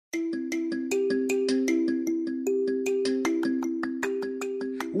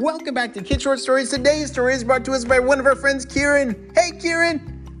Welcome back to Kid Short Stories. Today's story is brought to us by one of our friends, Kieran. Hey,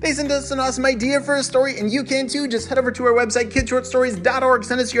 Kieran! They sent us an awesome idea for a story, and you can too. Just head over to our website, kidshortstories.org.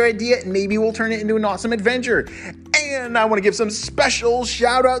 Send us your idea, and maybe we'll turn it into an awesome adventure. And I want to give some special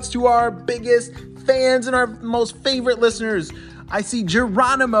shout-outs to our biggest fans and our most favorite listeners. I see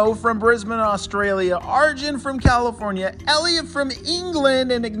Geronimo from Brisbane, Australia, Arjun from California, Elliot from England,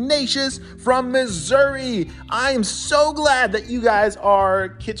 and Ignatius from Missouri. I am so glad that you guys are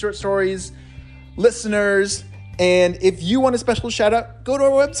Kid Short Stories listeners. And if you want a special shout out, go to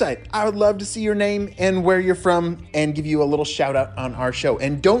our website. I would love to see your name and where you're from and give you a little shout out on our show.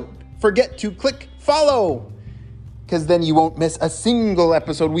 And don't forget to click follow, because then you won't miss a single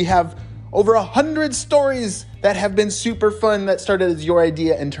episode. We have over 100 stories that have been super fun that started as your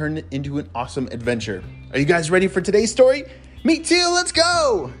idea and turned it into an awesome adventure. Are you guys ready for today's story? Me too, let's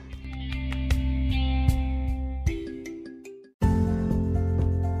go!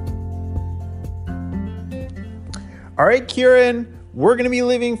 All right, Kieran, we're going to be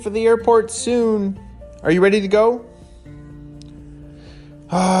leaving for the airport soon. Are you ready to go?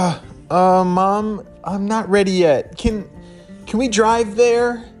 Mom, I'm not ready yet. Can we drive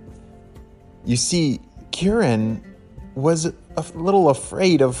there? You see, Kieran was a little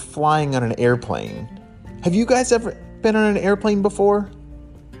afraid of flying on an airplane. Have you guys ever been on an airplane before?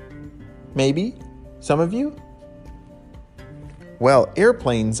 Maybe? Some of you? Well,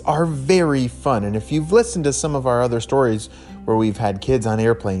 airplanes are very fun, and if you've listened to some of our other stories where we've had kids on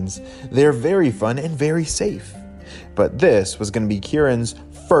airplanes, they're very fun and very safe. But this was going to be Kieran's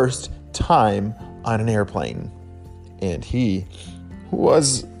first time on an airplane, and he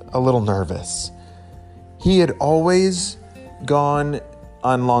was a little nervous. He had always gone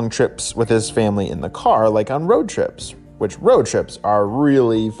on long trips with his family in the car, like on road trips, which road trips are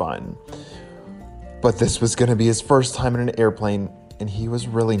really fun. But this was going to be his first time in an airplane, and he was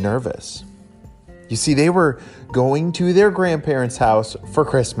really nervous. You see, they were going to their grandparents' house for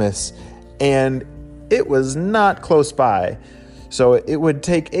Christmas, and it was not close by. So it would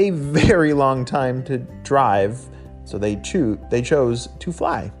take a very long time to drive, so they chose to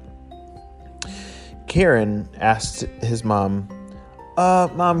fly. Kieran asked his mom,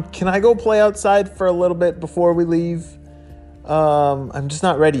 Mom, can I go play outside for a little bit before we leave? I'm just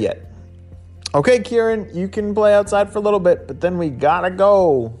not ready yet. Okay, Kieran, you can play outside for a little bit, but then we gotta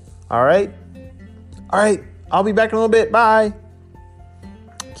go. All right, I'll be back in a little bit. Bye.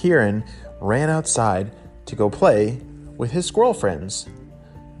 Kieran ran outside to go play with his squirrel friends.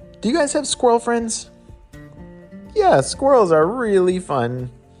 Do you guys have squirrel friends? Yeah, squirrels are really fun.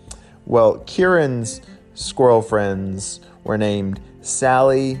 Well, Kieran's squirrel friends were named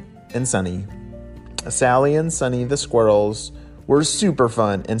Sally and Sunny. Sally and Sunny, the squirrels, were super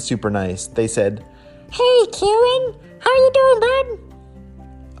fun and super nice. They said, "Hey, Kieran, how you doing,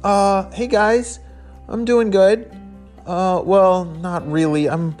 bud?" Hey guys, I'm doing good. Well, not really.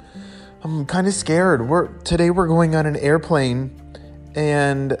 I'm kind of scared. Today we're going on an airplane,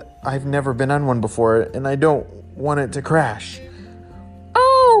 and I've never been on one before, and I don't want it to crash.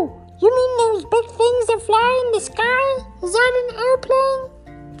 Oh, you mean those big things that fly in the sky? Is that an airplane?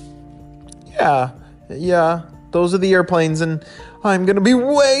 Yeah, those are the airplanes, and I'm gonna be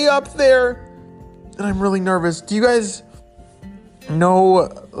way up there, and I'm really nervous. Do you guys know,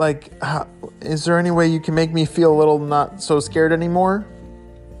 is there any way you can make me feel a little not so scared anymore?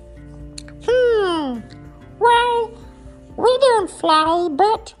 Well, we don't fly,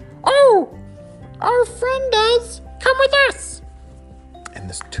 but, our friend does. Come with us. And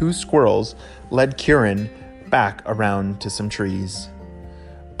the two squirrels led Kieran back around to some trees.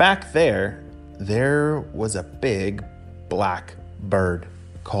 Back there was a big black bird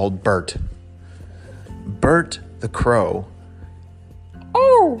called Bert. Bert the crow.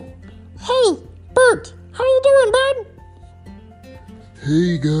 Oh, hey, Bert, how you doing, bud?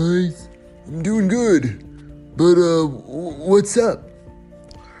 Hey guys, I'm doing good, but what's up?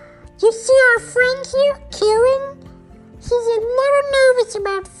 You see our friend here, Kieran? He's a little nervous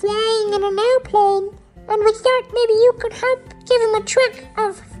about flying in an airplane, and we thought maybe you could help give him a trick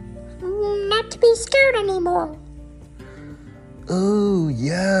of not to be scared anymore. Oh,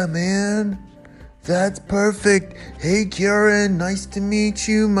 yeah, man. That's perfect. Hey, Kieran, nice to meet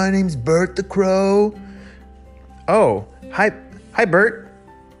you. My name's Bert the Crow. Oh, hi, Bert.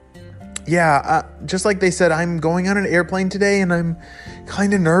 Yeah, just like they said, I'm going on an airplane today, and I'm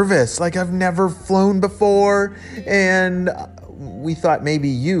kind of nervous. Like, I've never flown before, and we thought maybe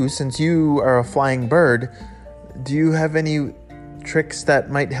you, since you are a flying bird, do you have any tricks that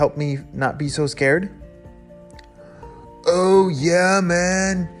might help me not be so scared? Oh, yeah,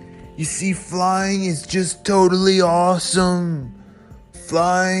 man. You see, flying is just totally awesome.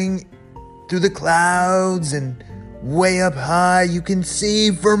 flying through the clouds, and way up high you can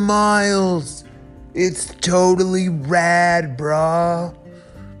see for miles. It's totally rad, brah.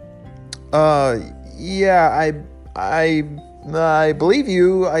 Yeah, I believe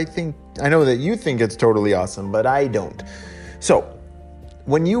you. I know that you think it's totally awesome, but I don't. So,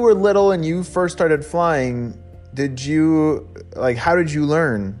 when you were little and you first started flying, how did you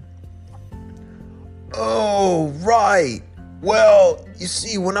learn? Oh, right. Well, you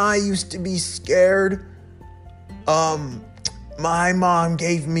see, when I used to be scared, my mom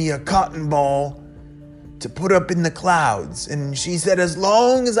gave me a cotton ball to put up in the clouds, and she said as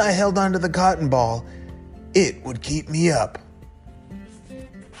long as I held onto the cotton ball, it would keep me up.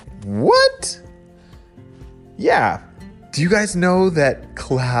 What? Yeah. Do you guys know that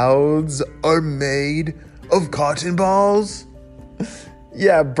clouds are made of cotton balls?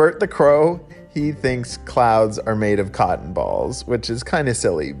 Yeah, Bert the Crow, he thinks clouds are made of cotton balls, which is kind of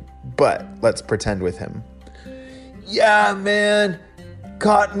silly, but let's pretend with him. Yeah, man.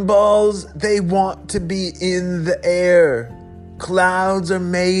 Cotton balls, they want to be in the air. Clouds are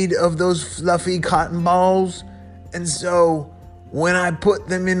made of those fluffy cotton balls, and so when I put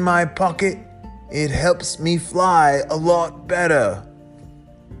them in my pocket, it helps me fly a lot better.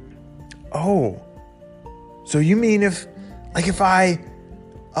 Oh, so you mean I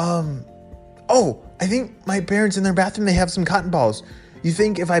think my parents in their bathroom, they have some cotton balls. You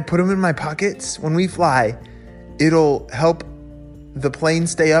think if I put them in my pockets when we fly, it'll help the plane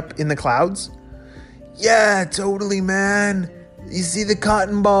stay up in the clouds? Yeah, totally, man. You see the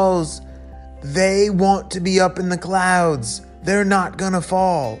cotton balls, they want to be up in the clouds. They're not gonna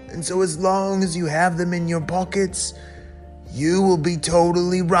fall. And so as long as you have them in your pockets, you will be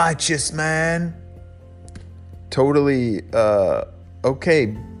totally righteous, man. Totally, okay,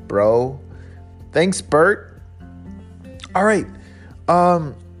 bro. Thanks, Bert. All right,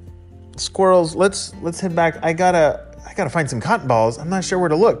 squirrels, let's head back. I gotta find some cotton balls. I'm not sure where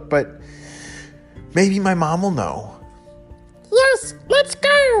to look, but maybe my mom will know. Yes, let's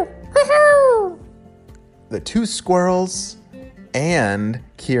go! Woohoo! The two squirrels and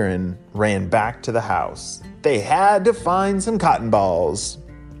Kieran ran back to the house. They had to find some cotton balls.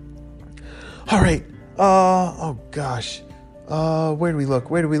 All right, oh gosh. Where do we look?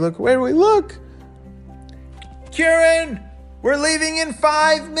 Kieran, we're leaving in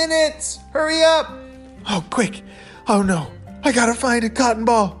 5 minutes. Hurry up. Oh, quick. Oh no, I gotta find a cotton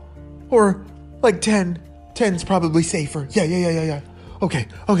ball. Or like 10. 10's probably safer. Yeah. Okay.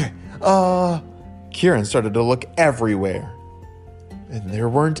 Kieran started to look everywhere. And there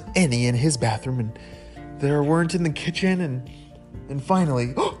weren't any in his bathroom, and there weren't in the kitchen, and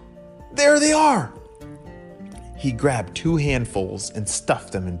finally, there they are! He grabbed 2 handfuls and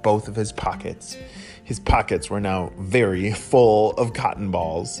stuffed them in both of his pockets. His pockets were now very full of cotton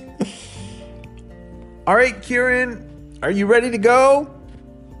balls. All right, Kieran, are you ready to go?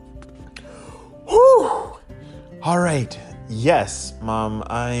 Whew! All right. Yes, Mom,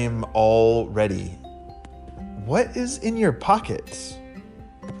 I'm all ready. What is in your pockets?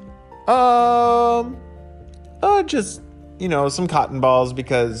 Just, some cotton balls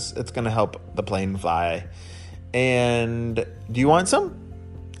because it's going to help the plane fly. And do you want some?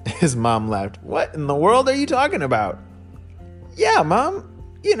 His mom laughed. What in the world are you talking about? Yeah, Mom.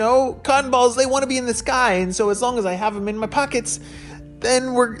 Cotton balls, they want to be in the sky. And so as long as I have them in my pockets,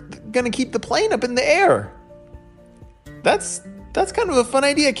 then we're going to keep the plane up in the air. That's kind of a fun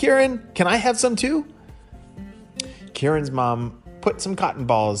idea, Kieran. Can I have some too? Kieran's mom put some cotton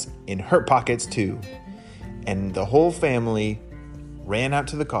balls in her pockets too. And the whole family ran out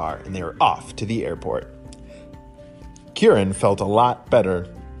to the car and they were off to the airport. Kieran felt a lot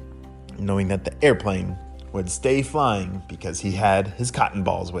better knowing that the airplane would stay flying because he had his cotton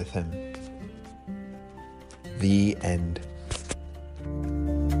balls with him. The end.